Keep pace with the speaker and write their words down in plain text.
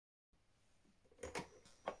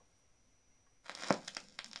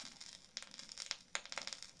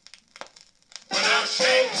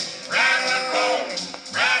shake, rattle and roll,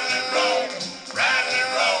 rattle and roll, rattle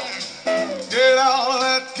and roll. Get out of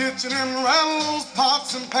that kitchen and rattle those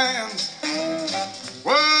pots and pans.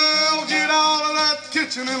 Well, get out of that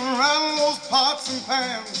kitchen and rattle those pots and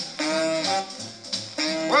pans.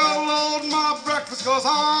 Well, load my breakfast, 'cause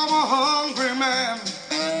I'm a hungry man.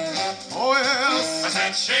 Oh, yes. I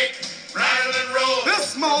said shake, rattle and roll.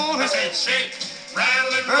 This morning, I said shake,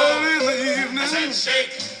 rattle and roll. early in the I evening. said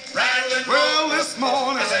shake, rattle and roll. Well, this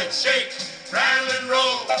morning, I said shake, rattle and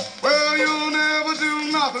roll. well, you'll never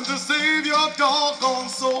do nothing to save your doggone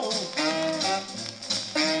soul.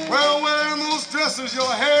 Well, wearing those dresses,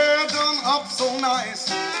 your hair done up so nice.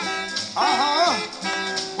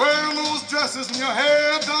 Wearing those dresses and your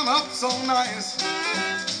hair done up so nice.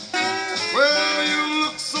 Well, you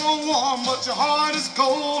look so warm, but your heart is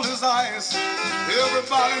cold as ice.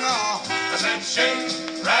 Everybody now. I said shake,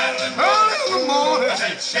 rattle and roll. Early in the morning, I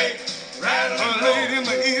said shake, rattle and roll. late in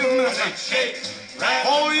the evening. I said shake,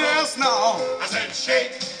 rattle Oh, and roll. yes, now. I said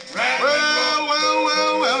shake, rattle and roll.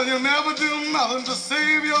 Well, you never do nothing to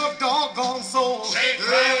save your doggone soul. Shake,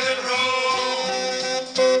 rattle and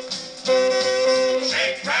roll.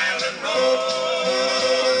 Shake, rattle and roll.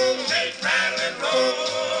 Shake, rattle and roll.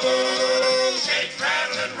 Shake,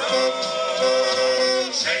 rattle and roll.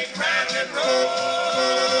 Shake, rattle and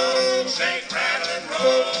roll. Shake, rattle and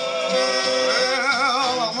roll.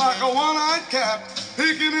 Well, I'm like a one-eyed cat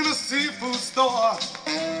peeking in a seafood store.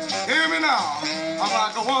 Hear me now. I'm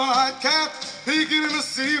like a one-eyed cat peeking in a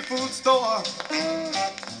seafood store.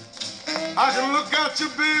 I can look at you,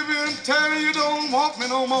 baby, and tell you don't want me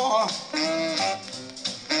no more.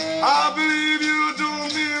 I believe you're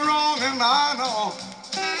doing me wrong, and I know.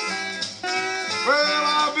 Well,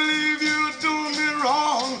 I believe you're doing me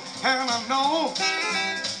wrong, and I know.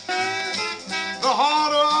 The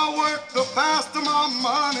harder I work, the faster my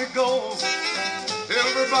money goes.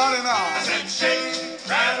 Everybody now. I said shake,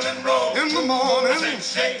 rattle and roll. In the I morning. said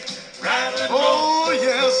shake, rattle and roll. Oh,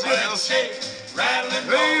 yes, I said yes. shake, rattle and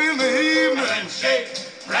roll. Late in the I evening. said shake,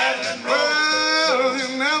 rattle and roll. Well, you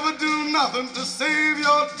never do nothing to save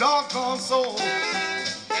your doggone soul. I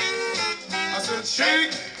said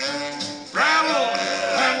shake, rattle,